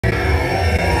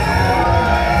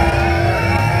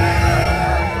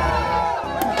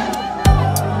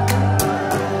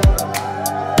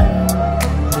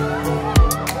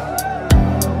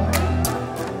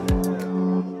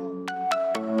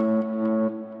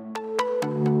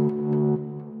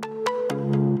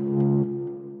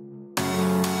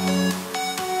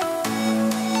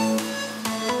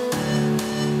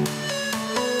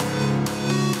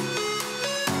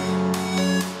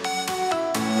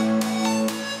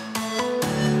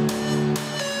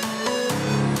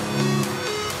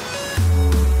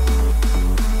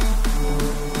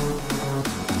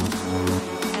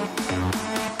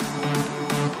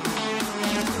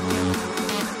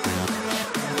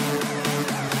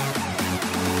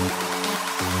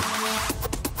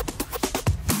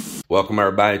Welcome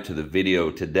everybody to the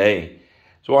video today.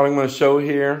 So what I'm going to show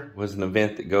here was an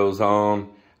event that goes on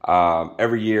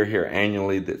every year here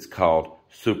annually that's called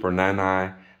Super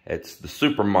Nanay. It's the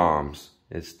Super Moms.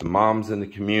 It's the moms in the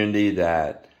community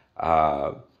that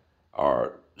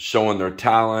are showing their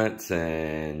talents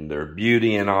and their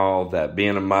beauty and all, that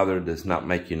being a mother does not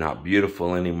make you not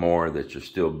beautiful anymore, that you're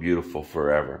still beautiful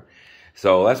forever.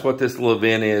 So that's what this little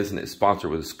event is, and it's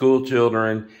sponsored with school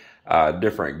children,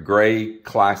 different grade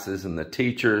classes, and the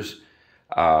teachers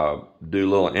do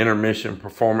little intermission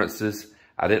performances.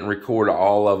 I didn't record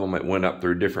all of them. It went up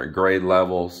through different grade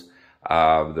levels.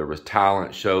 There was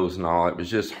talent shows and all. It was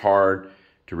just hard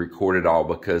to record it all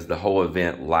because the whole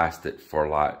event lasted for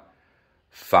like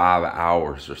 5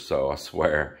 hours or so, I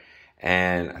swear.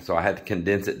 And so I had to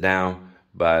condense it down,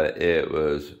 but it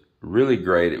was really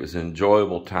great. It was an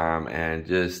enjoyable time, and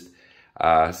just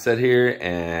sit here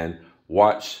and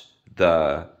watch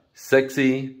the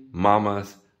sexy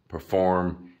mamas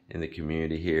perform in the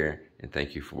community here. And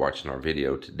thank you for watching our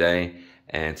video today,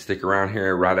 and stick around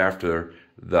here right after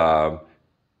the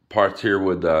parts here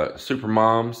with the super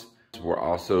moms. We're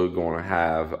also going to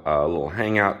have a little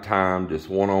hangout time, just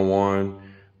one-on-one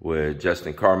with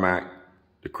Justin Carmack,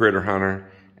 the critter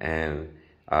hunter, and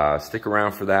stick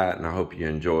around for that. And I hope you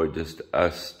enjoyed just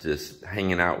us just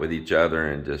hanging out with each other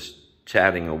and just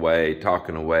chatting away,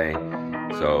 talking away.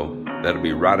 So that'll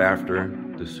be right after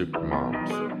the super moms.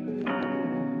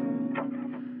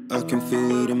 I can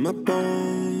feel it in my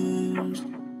bones,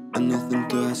 and nothing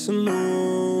to ask some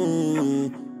more.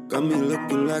 Got me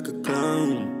looking like a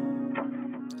clown.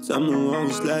 Someone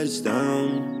always let us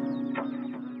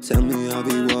down. Tell me I'll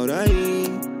be what I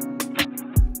eat.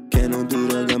 Can I do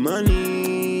that? Got my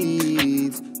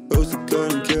needs. Close the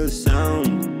curtain and kill the sound.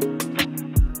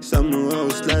 Someone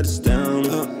always let us down.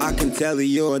 I can tell that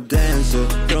you're a dancer,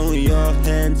 throwing your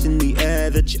hands in the air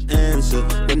that you answer.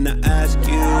 When I ask you if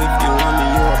you want me,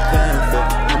 you're a panther.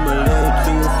 I'm a little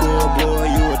too full, boy,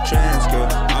 you a trans girl.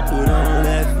 I put on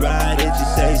left, right, it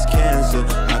just says cancer.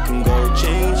 I can go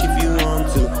change if you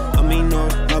want to. I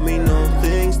mean no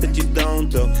things that you don't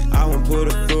do. I won't put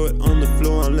a foot on the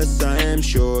floor unless I am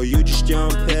sure. You just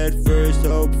jump head first,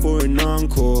 hope for an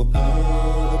encore. Look,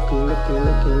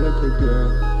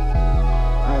 girl.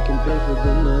 I can pay for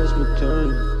dinner, it's my turn.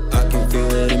 I can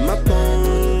feel it in my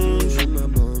bones,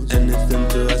 and it's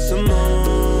into us some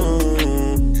more.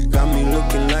 Got me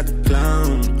looking like a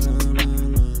clown.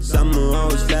 Someone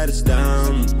always let us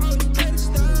down.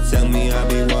 Tell me I'll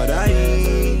be what I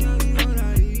eat.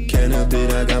 Can't help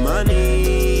it, I got my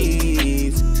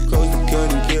needs. Close the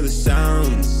curtain, kill the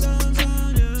sounds.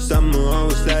 Someone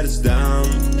always let us down.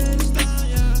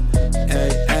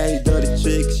 Hey, hey, dirty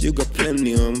chicks, you got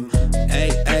plenty of them.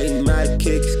 Hey, hey, mad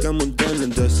kicks, come on, done a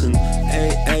dozen.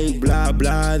 Hey, hey, blah,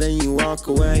 blah, then you walk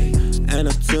away. And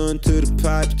I turn to the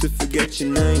pipe to forget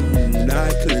your name.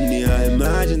 Like Lenny, I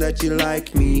imagine that you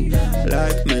like me.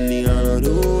 Like many, I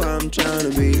know who I'm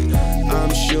trying to be.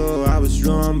 I'm sure I was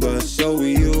wrong, but so were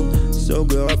you. So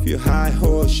get off your high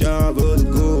horse, shovel the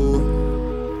goal.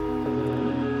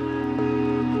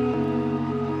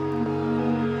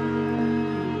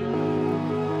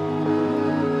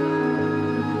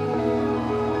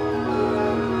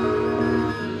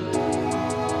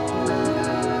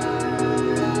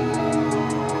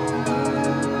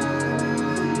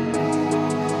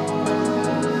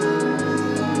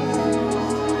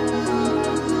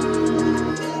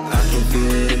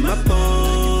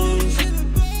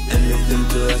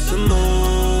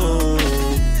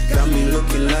 Got me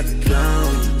looking like a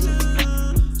clown.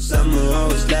 Someone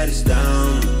always let us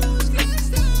down.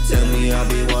 Tell me I'll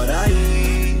be what I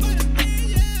eat.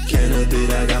 Can't help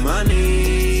it, I got my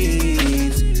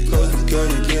needs. Close the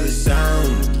curtain, kill the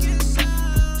sound.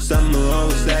 Someone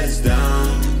always let us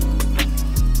down.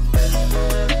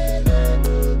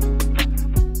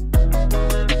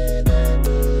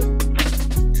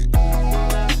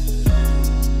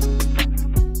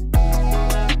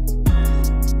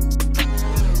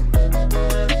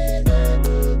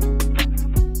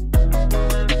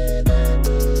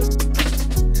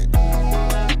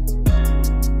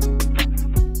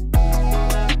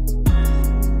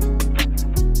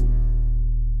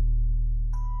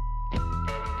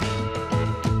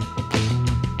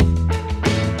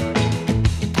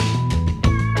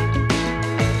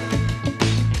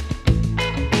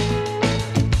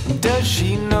 Does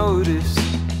she notice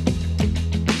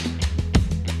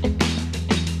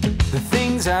the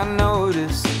things I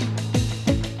notice?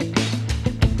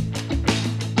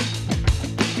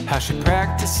 How she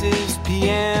practices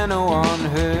piano on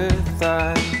her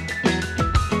thigh,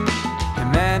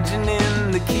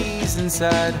 imagining the keys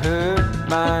inside her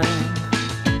mind.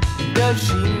 does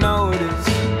she notice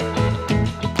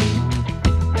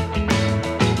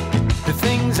the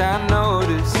things I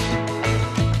notice?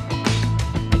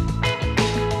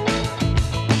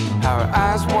 How her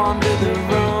eyes wander the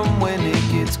room when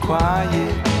it gets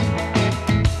quiet,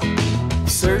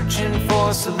 searching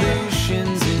for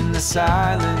solutions in the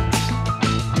silence.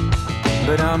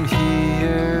 But I'm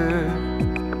here,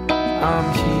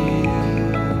 I'm here.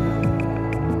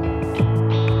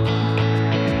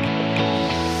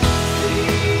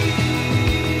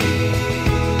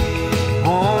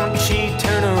 Won't she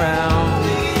turn around?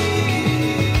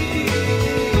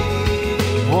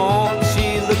 Won't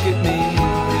she look at me?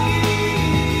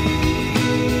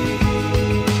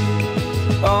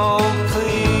 Oh,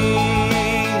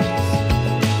 please,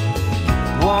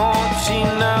 won't she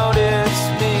notice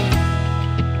me?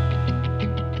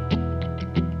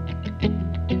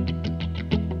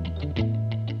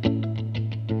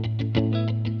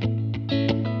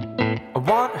 I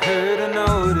want her to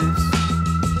notice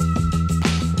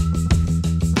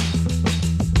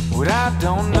what I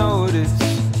don't notice.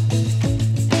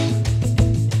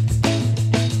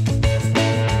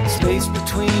 Space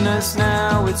between us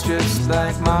now, it's just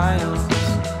like miles,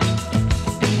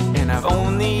 and I've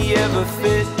only ever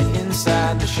fit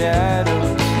inside the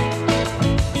shadows.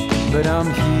 But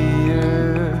I'm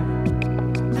here,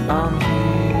 I'm here.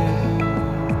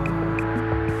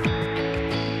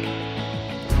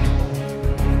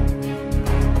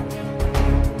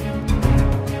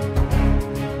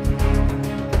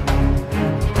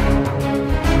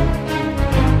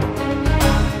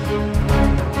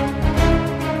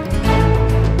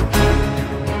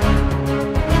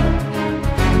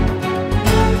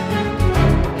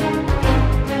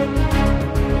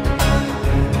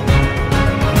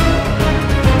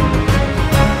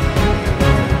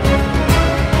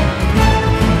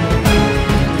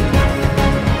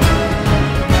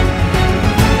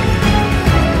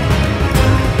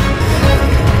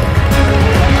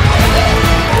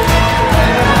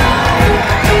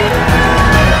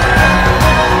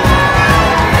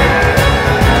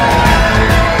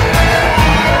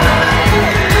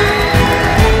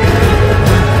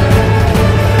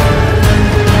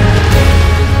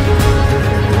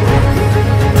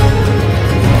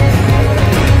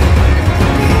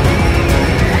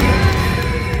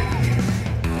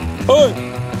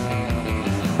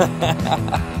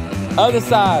 Other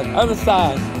side, other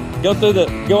side. Go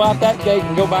out that gate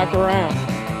and go back around.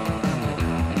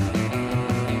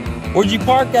 Where'd you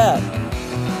park at?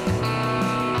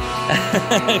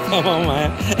 Come on,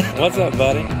 man. What's up,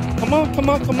 buddy? Come on. Come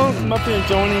up here and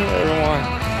join in, everyone.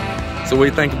 So what do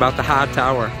you think about the high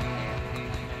tower?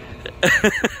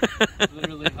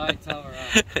 Literally high tower.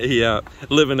 Yeah,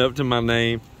 living up to my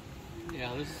name.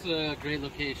 Yeah, this is a great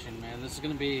location, man. This is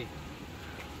going to be,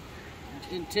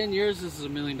 in 10 years, this is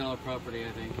 $1 million property,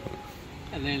 I think.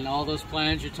 And then all those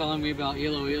plans you're telling me about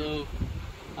Iloilo,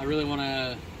 I really want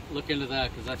to look into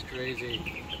that because that's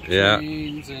crazy. Yeah.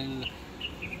 Trains and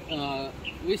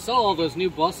we saw all those new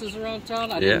buses around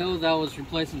town. I didn't know that was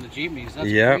replacing the jeepneys. That's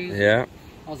crazy. Yeah.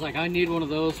 I was like, I need one of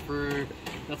those for,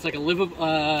 that's like a livable,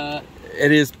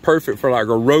 it is perfect for like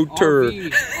a road tour.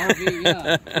 RV,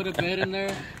 yeah. Put a bed in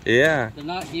there. Yeah. They're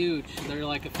not huge. They're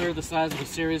like a third the size of a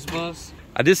Sirius bus.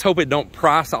 I just hope it don't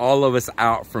price all of us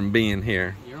out from being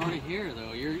here. You're already here,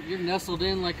 though. You're nestled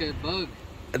in like a bug.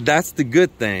 That's the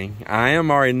good thing. I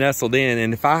am already nestled in,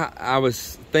 and if I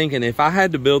was thinking if I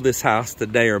had to build this house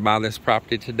today or buy this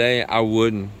property today, I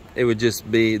wouldn't. It would just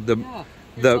be the. Yeah.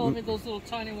 You're telling me those little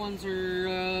tiny ones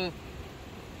are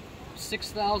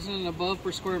 6,000 and above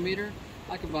per square meter.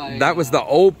 I could buy. That was the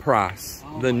old price.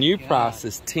 Oh the new price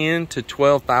is 10 to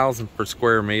 12,000 per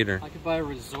square meter. I could buy a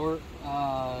resort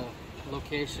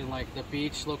location, like the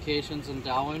beach locations in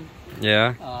Darwin.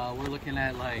 Yeah. We're looking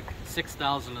at like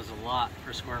 6,000 is a lot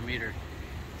per square meter.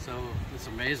 So it's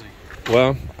amazing.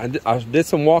 Well, I did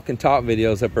some walk and talk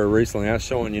videos up there recently. I was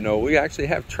showing, we actually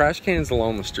have trash cans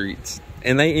along the streets,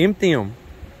 and they empty them.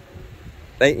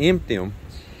 They empty them.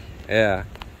 Yeah.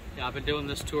 Yeah, I've been doing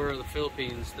this tour of the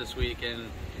Philippines this week and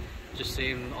just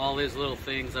seeing all these little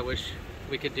things I wish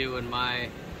we could do in my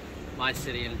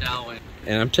city in Darwin.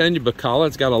 And I'm telling you,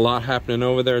 Bacala's got a lot happening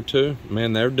over there too.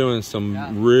 Man, they're doing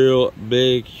some real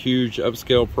big, huge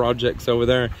upscale projects over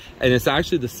there. And it's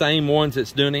actually the same ones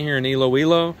that's doing it here in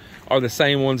Iloilo are the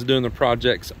same ones doing the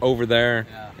projects over there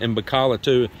in Bacala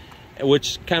too.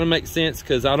 Which kind of makes sense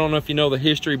because I don't know if you know the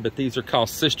history, but these are called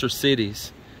sister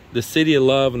cities. The City of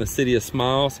Love and the City of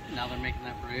Smiles. Now they're making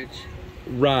that bridge.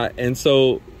 Right, and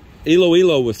so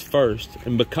Iloilo was first,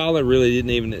 and Bacala really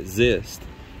didn't even exist.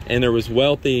 And there was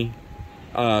wealthy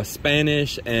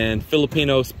Spanish and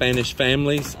Filipino Spanish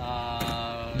families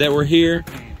that were here,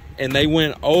 and they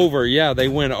went over. Yeah, they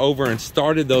went over and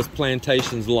started those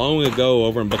plantations long ago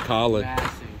over in Bacala.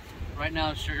 Massive. Right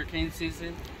now, sugarcane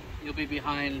season. You'll be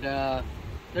behind.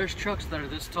 There's trucks that are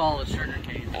this tall as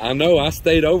sugarcane. I know. I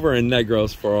stayed over in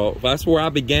Negros that's where I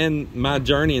began my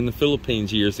journey in the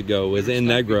Philippines years ago. Was in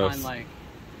Negros. Behind, like,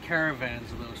 caravans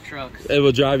of those trucks. It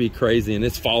will drive you crazy, and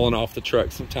it's falling off the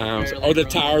truck sometimes, or the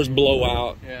tires blow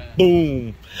out. Yeah.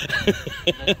 Boom.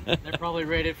 They're probably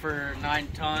rated for 9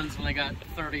 tons when they got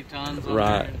 30 tons. On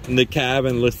Right. there. And the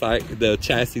cabin looks like, the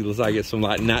chassis looks like it's from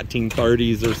like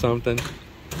 1930s or something.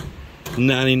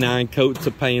 99 coats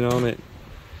of paint on it.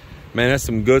 Man, that's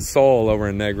some good soil over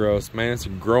in Negros. Man, it's a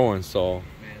growing soil.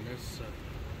 Man, there's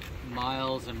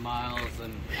miles and miles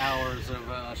and hours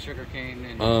of sugarcane.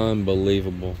 And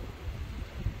Unbelievable.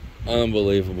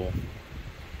 Unbelievable.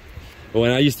 But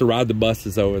when I used to ride the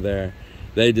buses over there,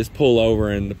 they just pull over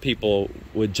and the people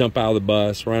would jump out of the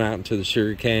bus, run out into the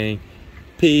sugarcane,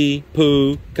 pee,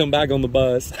 poo, come back on the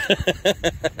bus,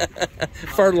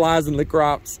 fertilizing the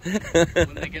crops.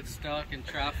 when they get stuck in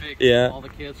traffic, Yeah. all the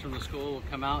kids from the school will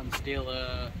come out and steal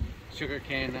a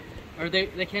sugarcane. Or they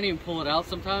can't even pull it out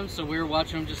sometimes, so we were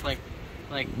watching them just like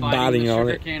biting the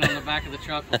sugarcane on the back of the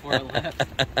truck before it left.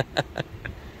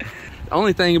 The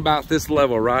only thing about this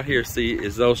level right here, see,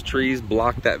 is those trees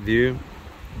block that view.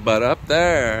 But up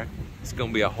there, it's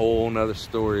gonna be a whole nother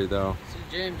story though.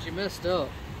 See, James, you messed up.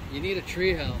 You need a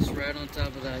tree house right on top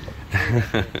of that tree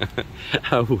right there.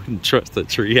 I wouldn't trust a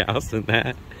tree house in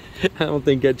that. I don't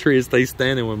think that tree would stay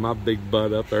standing with my big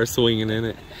butt up there swinging in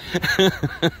it. It'd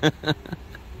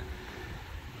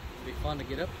be fun to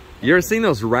get up. You ever seen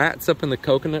those rats up in the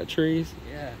coconut trees?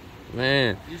 Yeah.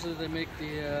 Man. Usually they make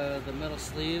the metal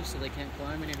sleeves so they can't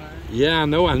climb any higher. Yeah, I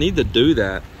know. I need to do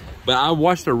that. But I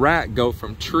watched a rat go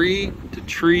from tree to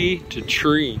tree to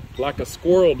tree, like a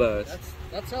squirrel does.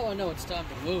 That's how I know it's time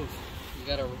to move. You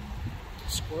got a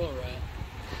squirrel rat.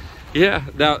 Yeah,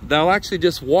 they'll actually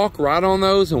just walk right on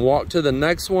those and walk to the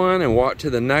next one and walk to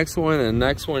the next one and the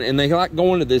next one. And they like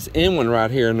going to this end one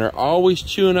right here, and they're always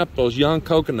chewing up those young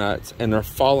coconuts, and they're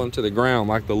falling to the ground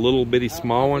like the little bitty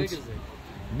small How ones. big is it?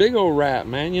 Big old rat,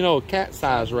 man. You know,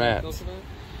 cat-sized rats.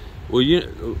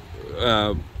 Coconut?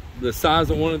 Well, the size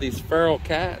of one of these feral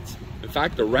cats. In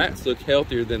fact, the rats look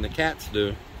healthier than the cats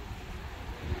do.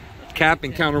 Cap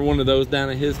encountered one of those down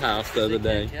at his house the other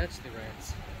They day. can't catch the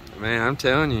rats. Man, I'm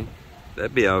telling you,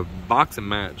 that'd be a boxing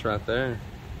match right there.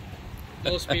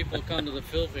 Most people come to the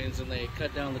Philippines and they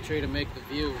cut down the tree to make the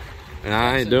view. And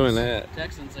I ain't doing that.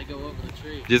 Texans, they go over the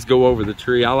tree. Just go over the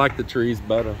tree. I like the trees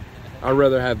better. I'd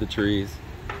rather have the trees.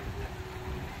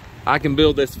 I can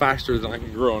build this faster than I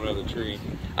can grow another tree.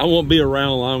 I won't be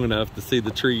around long enough to see the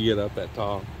tree get up that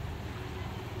tall.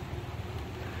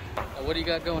 What do you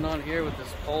got going on here with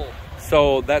this pole?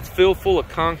 So that's filled full of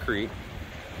concrete,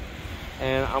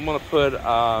 and I'm gonna put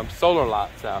solar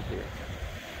lights out here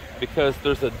because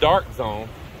there's a dark zone.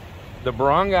 The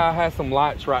barangay has some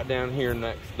lights right down here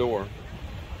next door,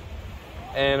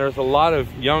 and there's a lot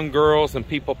of young girls and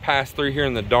people pass through here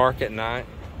in the dark at night,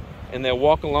 and they'll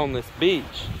walk along this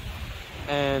beach,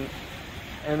 and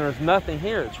there's nothing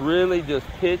here. It's really just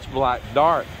pitch black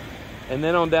dark. And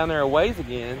then on down there a ways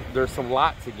again, there's some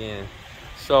lights again.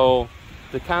 So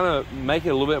to kind of make it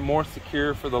a little bit more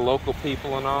secure for the local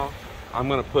people and all, I'm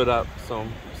gonna put up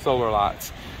some solar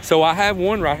lights. So I have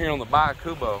one right here on the Baja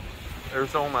Kubo.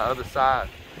 There's on my other side.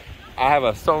 I have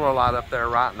a solar light up there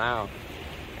right now.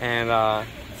 And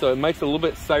so it makes it a little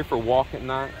bit safer walking at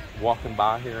night, walking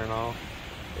by here and all.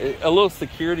 A little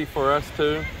security for us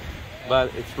too,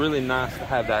 but it's really nice to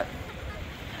have that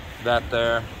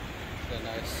there.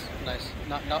 Nice.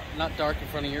 Not dark in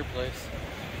front of your place.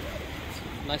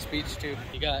 Nice beach too.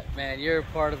 You got, man, you're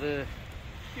part of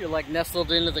you're like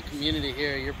nestled into the community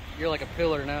here. You're like a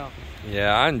pillar now.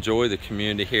 Yeah, I enjoy the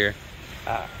community here.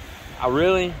 I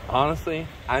really, honestly,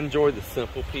 I enjoy the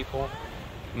simple people.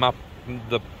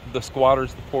 The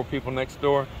squatters, the poor people next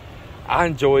door. I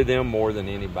enjoy them more than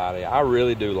anybody. I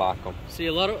really do like them. See,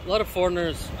 a lot of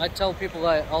foreigners. I tell people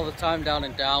that all the time down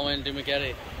in Darwin,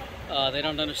 Dumaguete. They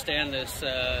don't understand this.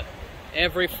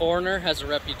 Every foreigner has a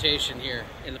reputation here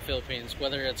in the Philippines,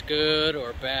 whether it's good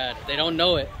or bad. They don't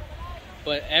know it,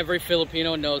 but every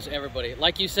Filipino knows everybody.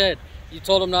 Like you said, you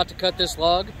told them not to cut this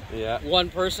log. Yeah. One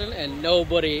person and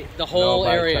nobody, the whole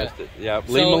area. Touched it. Yeah.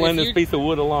 Leave Melinda's piece of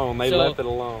wood alone. They left it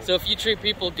alone. So if you treat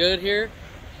people good here,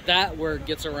 that word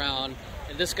gets around.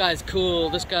 And this guy's cool.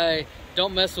 This guy,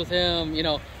 don't mess with him. You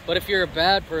know. But if you're a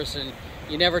bad person,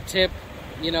 you never tip.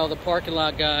 You know, the parking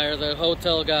lot guy or the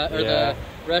hotel guy or the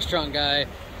restaurant guy,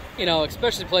 you know,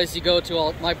 especially places you go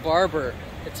to. My barber,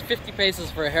 it's 50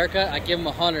 pesos for a haircut, I give him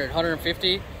 100,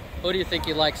 150. Who do you think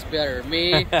he likes better,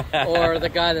 me or the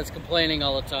guy that's complaining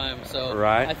all the time? So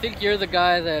right. I think you're the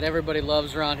guy that everybody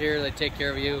loves around here. They take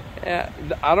care of you. Yeah,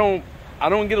 I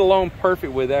don't get along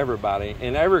perfect with everybody.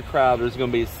 In every crowd, there's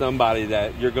going to be somebody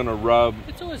that you're going to rub.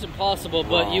 It's always impossible,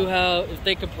 wrong. but you have, if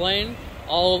they complain,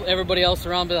 everybody else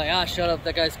around be like, ah, shut up,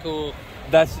 that guy's cool.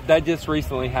 That just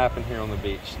recently happened here on the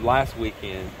beach last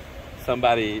weekend.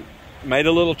 Somebody made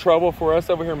a little trouble for us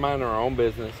over here minding our own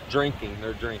business, drinking.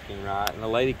 They're drinking, right? And a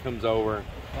lady comes over.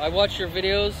 I watch your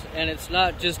videos, and it's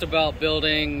not just about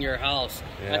building your house.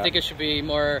 Yeah. I think it should be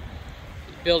more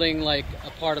building like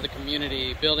a part of the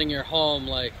community, building your home.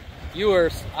 Like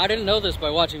I didn't know this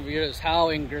by watching videos, how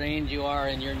ingrained you are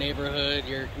in your neighborhood,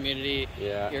 your community,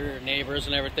 your neighbors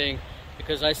and everything.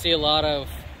 Because I see a lot of,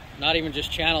 not even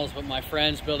just channels, but my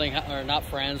friends building, or not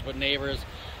friends, but neighbors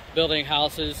building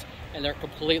houses, and they're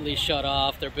completely shut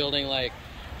off. They're building like,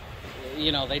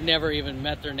 you know, they never even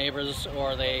met their neighbors,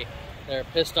 or they're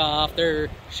pissed off. They're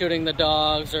shooting the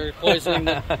dogs or poisoning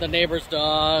the neighbor's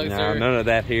dogs. No, none of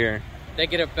that here. They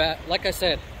get it bad. Like I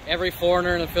said, every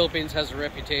foreigner in the Philippines has a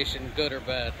reputation, good or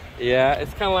bad. Yeah,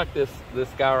 it's kind of like this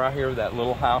guy right here with that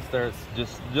little house there. It's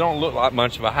just, it don't look like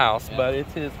much of a house, but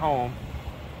it's his home.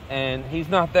 And he's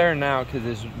not there now because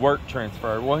his work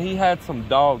transferred. Well, he had some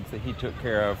dogs that he took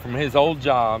care of. From his old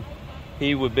job,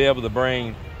 he would be able to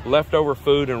bring leftover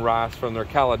food and rice from their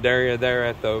caladeria there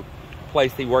at the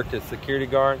place he worked as security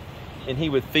guard, and he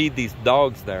would feed these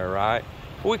dogs there, right?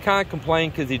 We kind of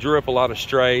complained because he drew up a lot of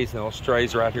strays, and those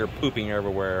strays are out here pooping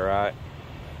everywhere, right?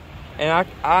 And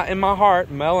I in my heart,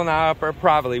 Mel and I up there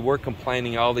privately, we're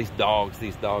complaining, all these dogs.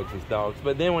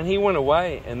 But then when he went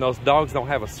away and those dogs don't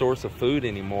have a source of food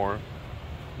anymore,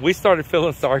 we started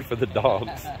feeling sorry for the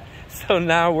dogs. So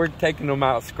now we're taking them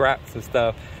out scraps and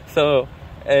stuff. So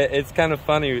it's kind of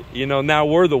funny, you know, now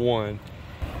we're the one.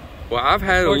 Well, I've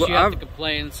had of course you have to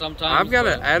complain sometimes. I've got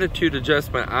an attitude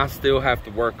adjustment I still have to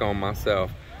work on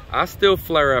myself. I still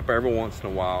flare up every once in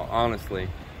a while, honestly.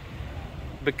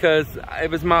 Because it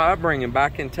was my upbringing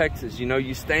back in Texas. You know,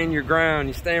 you stand your ground,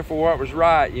 you stand for what was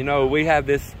right. You know, we have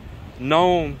this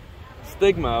known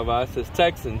stigma of us as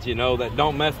Texans, you know, that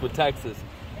don't mess with Texas.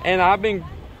 And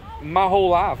my whole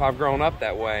life, I've grown up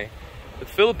that way. The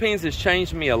Philippines has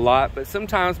changed me a lot, but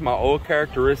sometimes my old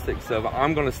characteristics of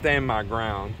I'm going to stand my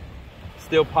ground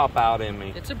still pop out in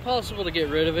me. It's impossible to get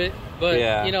rid of it, but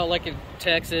you know, like in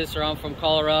Texas, or I'm from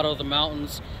Colorado, the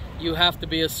mountains, you have to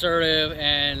be assertive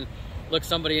and look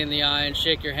somebody in the eye and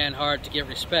shake your hand hard to get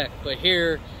respect. But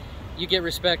here, you get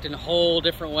respect in a whole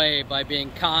different way by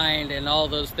being kind and all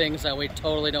those things that we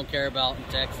totally don't care about in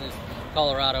Texas,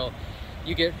 Colorado.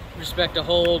 You get respect a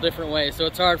whole different way. So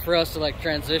it's hard for us to like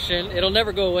transition. It'll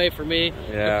never go away for me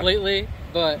completely,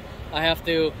 but I have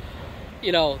to,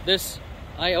 you know,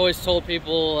 I always told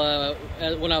people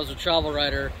when I was a travel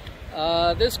writer,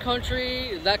 this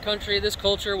country, that country, this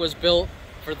culture was built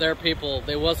for their people.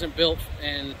 They wasn't built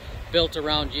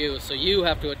around you, so you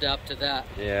have to adapt to that.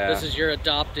 This is your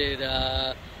adopted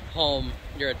home.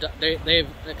 They've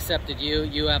accepted you.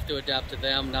 You have to adapt to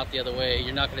them, not the other way.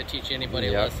 You're not going to teach anybody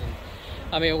a lesson.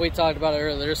 I mean, we talked about it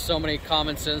earlier. There's so many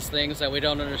common sense things that we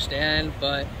don't understand,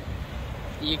 but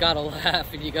you gotta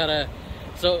laugh and you gotta.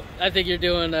 So I think you're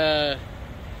doing an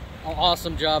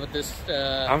awesome job at this.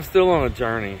 I'm still on a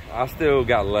journey. I still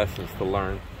got lessons to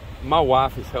learn. My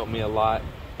wife has helped me a lot.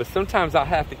 But sometimes I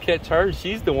have to catch her.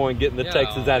 She's the one getting the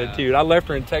Texas attitude. I left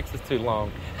her in Texas too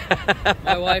long.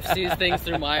 My wife sees things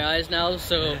through my eyes now.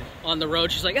 So on the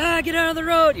road, she's like, get out of the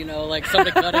road. You know, like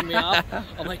somebody cutting me off.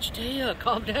 I'm like, Judea,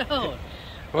 calm down.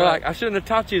 Well, like, I shouldn't have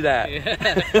taught you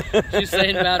that. She's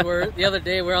saying bad words. The other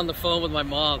day, we're on the phone with my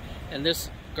mom. And this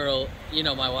girl, you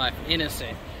know my wife,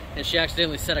 innocent. And she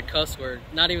accidentally said a cuss word,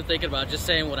 not even thinking about it, just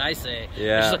saying what I say.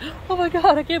 Yeah. And she's like, oh my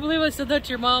God, I can't believe I said that to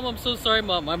your mom. I'm so sorry,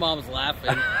 Mom. My mom's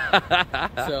laughing.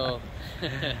 So,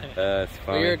 that's funny.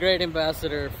 But you're a great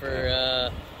ambassador for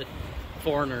the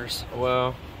foreigners.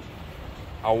 Well,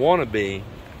 I want to be,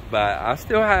 but I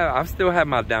still have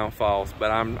my downfalls.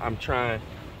 But I'm trying,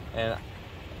 and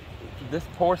this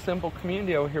poor simple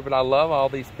community over here. But I love all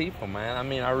these people, man. I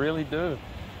mean, I really do.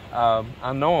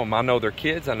 I know them. I know their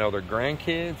kids. I know their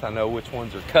grandkids. I know which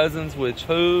ones are cousins, which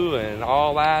who, and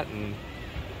all that. And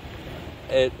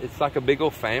it's like a big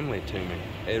old family to me.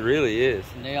 It really is.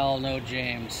 And they all know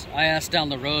James. I asked down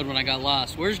the road when I got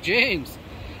lost, where's James?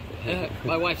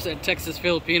 My wife said Texas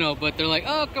Filipino, but they're like,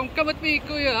 oh, come with me,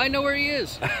 Kuya. I know where he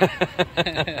is.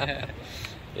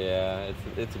 Yeah,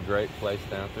 it's a great place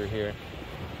down through here.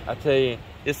 I tell you,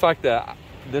 it's like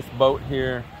this boat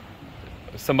here.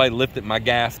 Somebody lifted my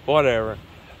gas, whatever.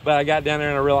 But I got down there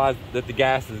and I realized that the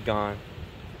gas is gone.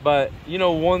 But, you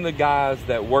know, one of the guys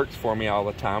that works for me all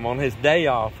the time, on his day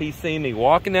off, he seen me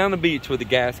walking down the beach with a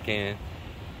gas can.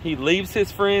 He leaves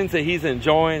his friends that he's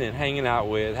enjoying and hanging out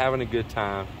with, having a good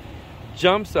time,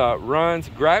 jumps up, runs,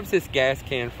 grabs this gas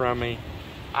can from me.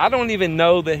 I don't even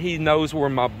know that he knows where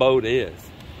my boat is.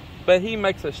 But he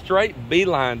makes a straight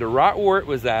beeline to right where it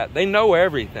was at. They know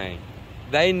everything.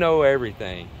 They know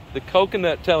everything. The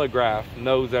Coconut Telegraph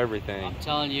knows everything. I'm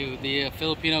telling you, the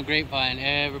Filipino grapevine,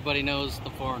 everybody knows the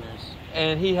foreigners.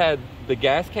 And he had the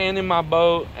gas can in my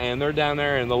boat, and they're down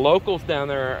there, and the locals down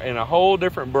there in a whole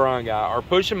different barangay are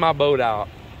pushing my boat out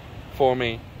for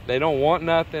me. They don't want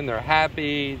nothing. They're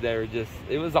happy. They're just,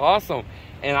 it was awesome.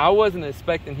 And I wasn't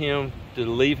expecting him to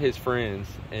leave his friends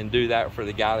and do that for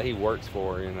the guy that he works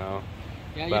for, you know.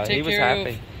 Yeah, but you take he was care happy.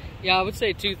 of, yeah, I would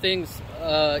say two things.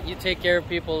 You take care of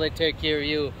people, they take care of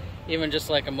you, even just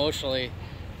like emotionally.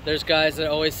 There's guys that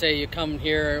always say you come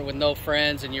here with no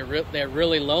friends and they're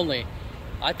really lonely.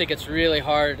 I think it's really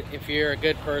hard if you're a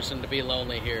good person to be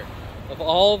lonely here. Of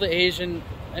all the Asian,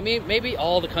 I mean, maybe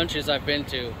all the countries I've been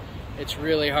to, it's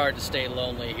really hard to stay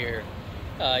lonely here.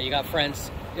 You got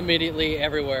friends immediately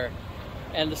everywhere.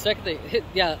 And the second thing,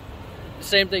 yeah, the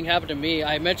same thing happened to me.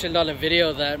 I mentioned on a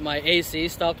video that my AC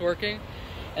stopped working.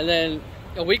 And then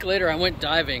a week later, I went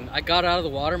diving. I got out of the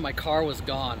water, my car was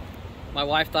gone. My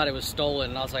wife thought it was stolen,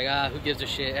 and I was like, who gives a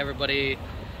shit?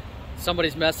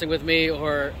 Somebody's messing with me,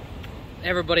 or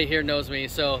everybody here knows me.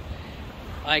 So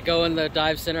I go in the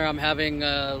dive center, I'm having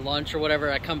lunch or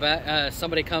whatever. I come back,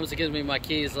 somebody comes and gives me my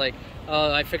keys, like,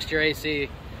 oh, I fixed your AC.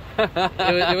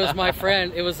 It was my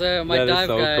friend. It was my dive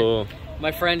guy. Cool.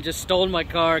 My friend just stole my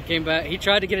car, came back. He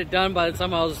tried to get it done by the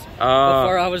time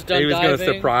before I was done diving. He was going to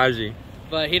surprise you.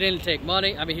 But he didn't take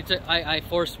money. I mean, I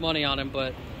forced money on him,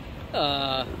 but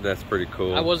that's pretty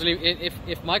cool. I wasn't even.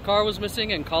 If my car was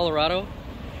missing in Colorado,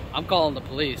 I'm calling the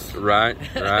police. Right,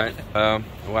 right. Well,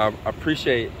 I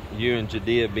appreciate you and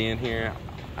Jadea being here.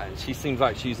 She seems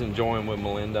like she's enjoying with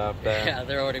Melinda up there. Yeah,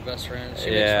 they're already best friends. She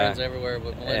makes friends everywhere,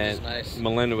 but Melinda's nice.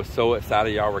 Melinda was so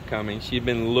excited y'all were coming. She'd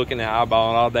been looking at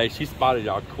eyeballing all day. She spotted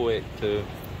y'all quick too.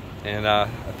 And I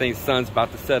think the sun's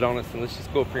about to set on us, and let's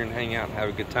just go up here and hang out and have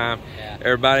a good time. Yeah.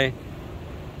 Everybody,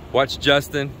 watch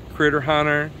Justin, Critter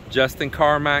Hunter, Justin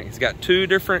Carmack. He's got 2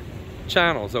 different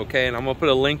channels, okay? And I'm gonna put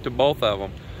a link to both of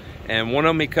them. And one of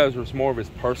them, he covers more of his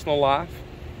personal life,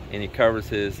 and he covers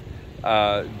his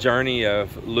journey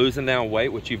of losing down weight,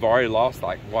 which you've already lost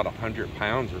like, what, 100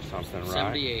 pounds or something, right?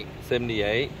 78.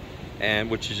 78, and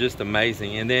which is just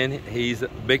amazing. And then he's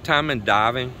big time in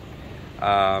diving.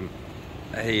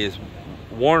 He is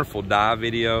wonderful dive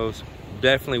videos.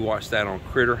 Definitely watch that on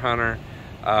Critter Hunter.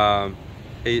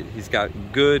 He's got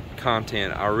good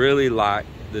content. I really like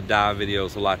the dive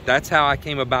videos a lot. That's how I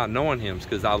came about knowing him,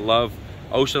 because I love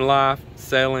ocean life,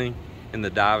 sailing, and the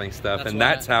diving stuff.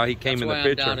 That's how he came in the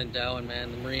picture. That's why I'm down in Darwin,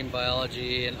 man. The marine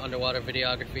biology and underwater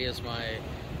videography is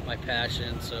my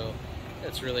passion. So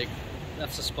that's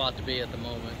the spot to be at the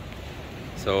moment.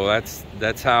 So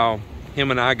that's how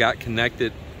him and I got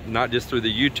connected. Not just through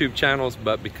the YouTube channels,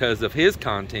 but because of his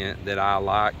content that I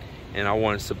like, and I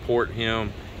want to support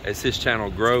him as his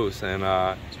channel grows. And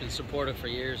it's been supportive for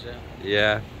years.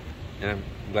 Yeah, and I'm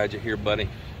glad you're here, buddy.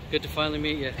 Good to finally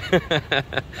meet you.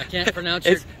 I can't pronounce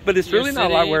your but it's really not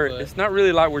city, like it's not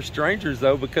really like we're strangers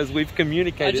though, because we've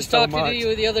communicated so much. I just talked to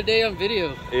you the other day on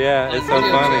video. Yeah, it's so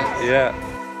funny. Yeah.